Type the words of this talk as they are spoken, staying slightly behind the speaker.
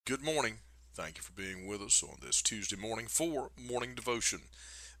Good morning. Thank you for being with us on this Tuesday morning for morning devotion.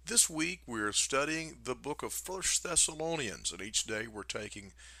 This week we're studying the book of First Thessalonians, and each day we're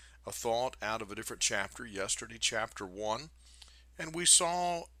taking a thought out of a different chapter. Yesterday, chapter 1, and we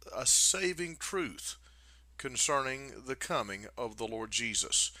saw a saving truth concerning the coming of the Lord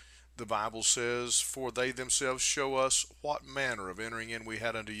Jesus. The Bible says, "For they themselves show us what manner of entering in we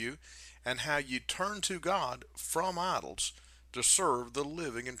had unto you, and how ye turned to God from idols to serve the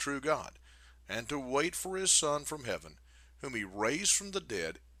living and true God, and to wait for his Son from heaven, whom he raised from the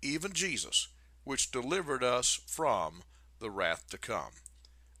dead, even Jesus, which delivered us from the wrath to come."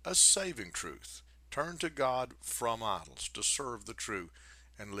 A saving truth. Turn to God from idols to serve the true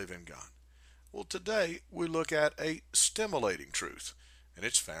and living God. Well, today we look at a stimulating truth, and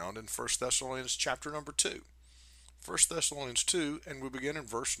it's found in First Thessalonians chapter number 2. First Thessalonians 2, and we begin in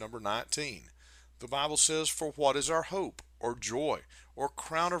verse number 19. The Bible says, "For what is our hope, or joy, or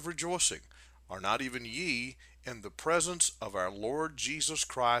crown of rejoicing? Are not even ye in the presence of our Lord Jesus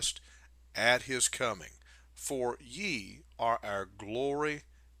Christ at his coming? For ye are our glory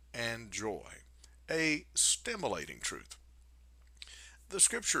and joy." A stimulating truth. The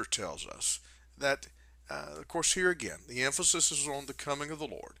scripture tells us that, of course, here again, the emphasis is on the coming of the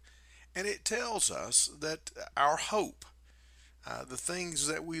Lord. And it tells us that our hope, the things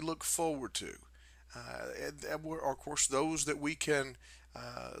that we look forward to, are, of course, those that we can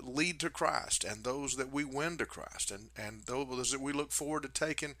lead to Christ, and those that we win to Christ, and those that we look forward to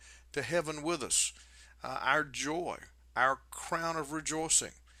taking to heaven with us. Our joy, our crown of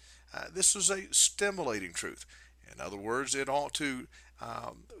rejoicing. This is a stimulating truth. In other words, it ought to,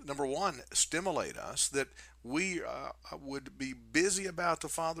 number one, stimulate us that we would be busy about the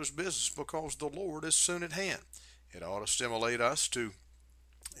Father's business because the Lord is soon at hand. It ought to stimulate us to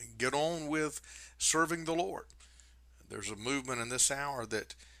get on with serving the Lord. There's a movement in this hour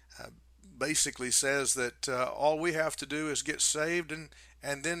that basically says that all we have to do is get saved and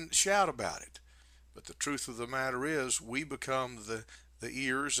then shout about it. But the truth of the matter is, we become the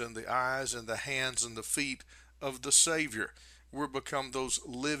ears and the eyes and the hands and the feet of the Savior. We're become those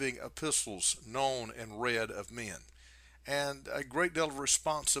living epistles known and read of men. And a great deal of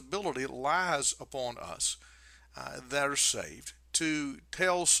responsibility lies upon us that are saved to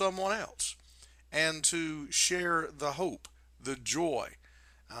tell someone else and to share the hope, the joy,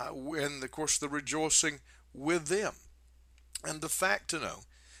 and of course the rejoicing with them. And the fact to know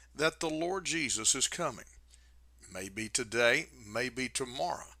that the Lord Jesus is coming. Maybe today, maybe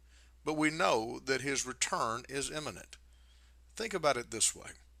tomorrow, but we know that his return is imminent. Think about it this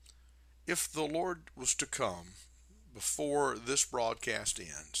way. If the Lord was to come before this broadcast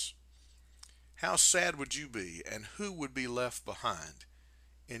ends, how sad would you be, and who would be left behind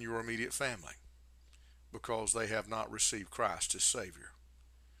in your immediate family because they have not received Christ as Savior?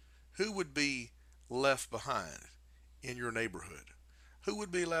 Who would be left behind in your neighborhood? Who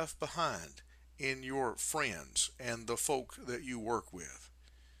would be left behind in your friends and the folk that you work with?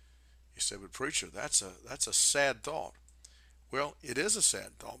 You say, "But preacher, that's a sad thought." Well, it is a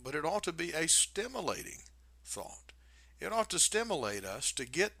sad thought, but it ought to be a stimulating thought. It ought to stimulate us to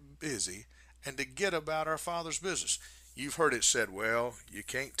get busy and to get about our Father's business. You've heard it said, "Well, you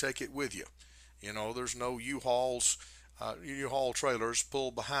can't take it with you. There's no U-Haul trailers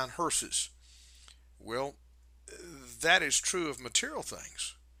pulled behind hearses." Well, that is true of material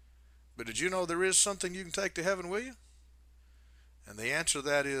things. But did you know there is something you can take to heaven with you? And the answer to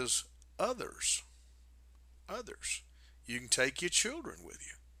that is others. Others. You can take your children with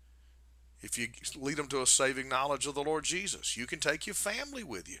you. If you lead them to a saving knowledge of the Lord Jesus, you can take your family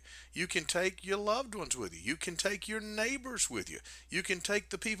with you. You can take your loved ones with you. You can take your neighbors with you. You can take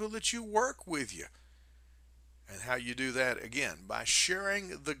the people that you work with you. And how you do that, again, by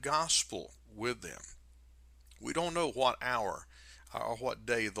sharing the gospel with them. We don't know what hour or what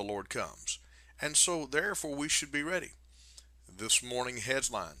day the Lord comes. And so, therefore, we should be ready. This morning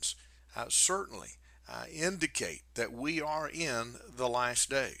headlines certainly indicate that we are in the last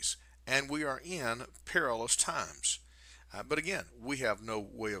days and we are in perilous times. But again, we have no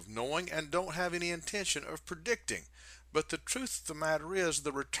way of knowing and don't have any intention of predicting. But the truth of the matter is,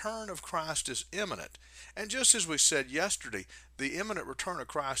 the return of Christ is imminent. And just as we said yesterday, the imminent return of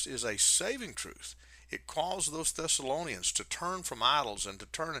Christ is a saving truth. It calls those Thessalonians to turn from idols and to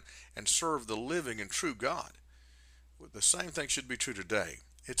turn and serve the living and true God. The same thing should be true today.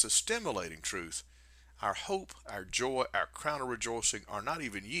 It's a stimulating truth. Our hope, our joy, our crown of rejoicing are not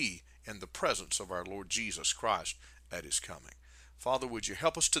even ye in the presence of our Lord Jesus Christ at his coming. Father, would you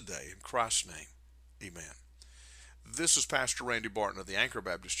help us today in Christ's name? Amen. This is Pastor Randy Barton of the Anchor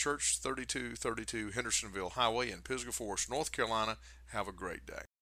Baptist Church, 3232 Hendersonville Highway in Pisgah Forest, North Carolina. Have a great day.